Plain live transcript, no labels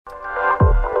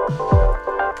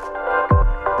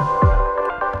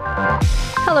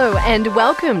Hello and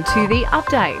welcome to The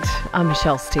Update. I'm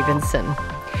Michelle Stevenson.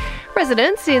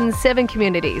 Residents in 7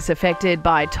 communities affected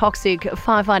by toxic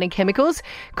firefighting chemicals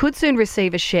could soon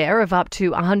receive a share of up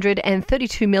to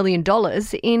 $132 million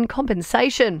in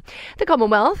compensation. The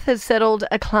Commonwealth has settled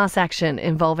a class action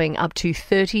involving up to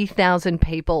 30,000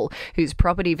 people whose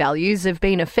property values have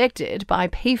been affected by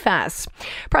PFAS.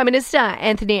 Prime Minister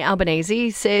Anthony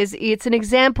Albanese says it's an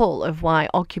example of why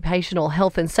occupational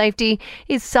health and safety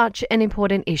is such an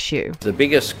important issue. The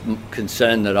biggest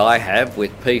concern that I have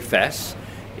with PFAS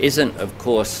isn't, of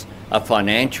course, a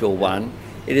financial one.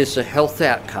 It is the health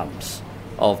outcomes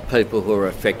of people who are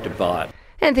affected by it.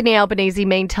 Anthony Albanese,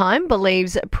 meantime,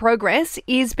 believes progress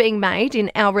is being made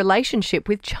in our relationship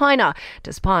with China,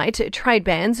 despite trade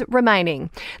bans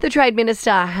remaining. The Trade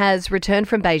Minister has returned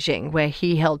from Beijing, where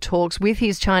he held talks with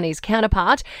his Chinese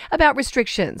counterpart about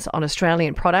restrictions on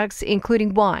Australian products,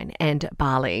 including wine and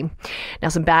barley. Now,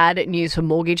 some bad news for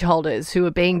mortgage holders who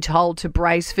are being told to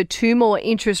brace for 2 more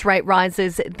interest rate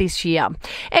rises this year.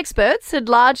 Experts had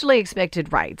largely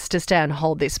expected rates to stay on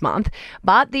hold this month,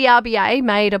 but the RBA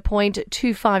made a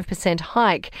 0.25%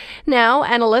 hike. Now,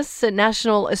 analysts at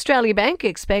National Australia Bank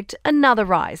expect another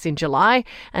rise in July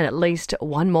and at least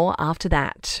one more after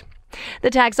that. The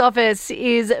tax office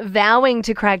is vowing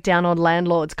to crack down on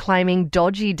landlords claiming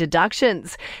dodgy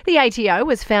deductions. The ATO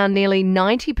has found nearly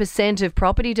 90% of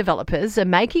property developers are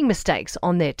making mistakes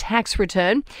on their tax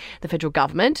return. The federal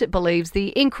government believes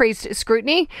the increased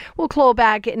scrutiny will claw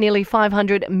back nearly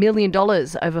 $500 million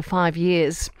over 5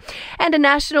 years. And a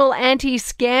national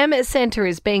anti-scam centre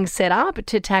is being set up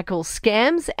to tackle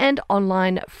scams and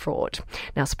online fraud.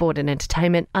 Now, sport and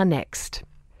entertainment are next.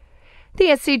 The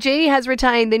SCG has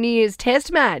retained the New Year's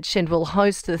Test match and will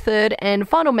host the third and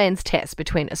final men's test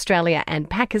between Australia and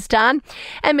Pakistan.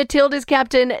 And Matilda's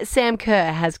captain Sam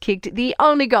Kerr has kicked the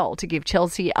only goal to give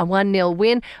Chelsea a 1-0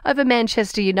 win over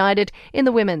Manchester United in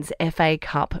the Women's FA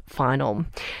Cup final.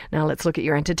 Now let's look at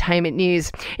your entertainment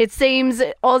news. It seems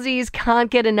Aussies can't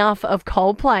get enough of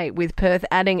Coldplay, with Perth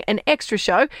adding an extra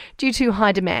show due to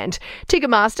high demand.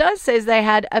 Ticketmaster says they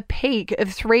had a peak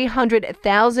of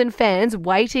 300,000 fans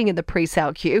waiting in the pre-sale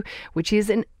queue, which is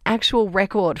an actual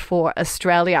record for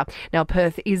Australia. Now,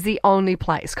 Perth is the only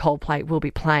place Coldplay will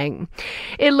be playing.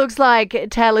 It looks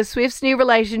like Taylor Swift's new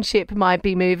relationship might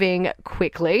be moving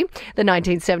quickly. The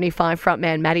 1975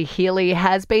 frontman Maddie Healy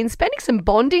has been spending some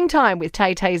bonding time with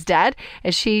Tay-Tay's dad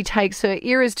as she takes her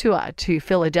Eras tour to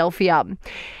Philadelphia.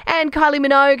 And Kylie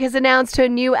Minogue has announced her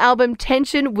new album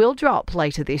Tension will drop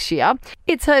later this year.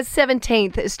 It's her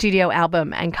 17th studio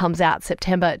album and comes out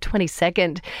September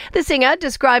 22nd. The singer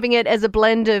describing it as a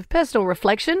blend of personal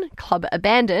reflection, club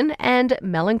abandon, and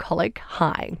melancholic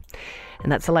high.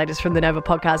 And that's the latest from the Nova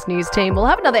Podcast News team. We'll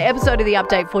have another episode of The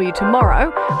Update for you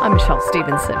tomorrow. I'm Michelle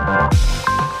Stevenson.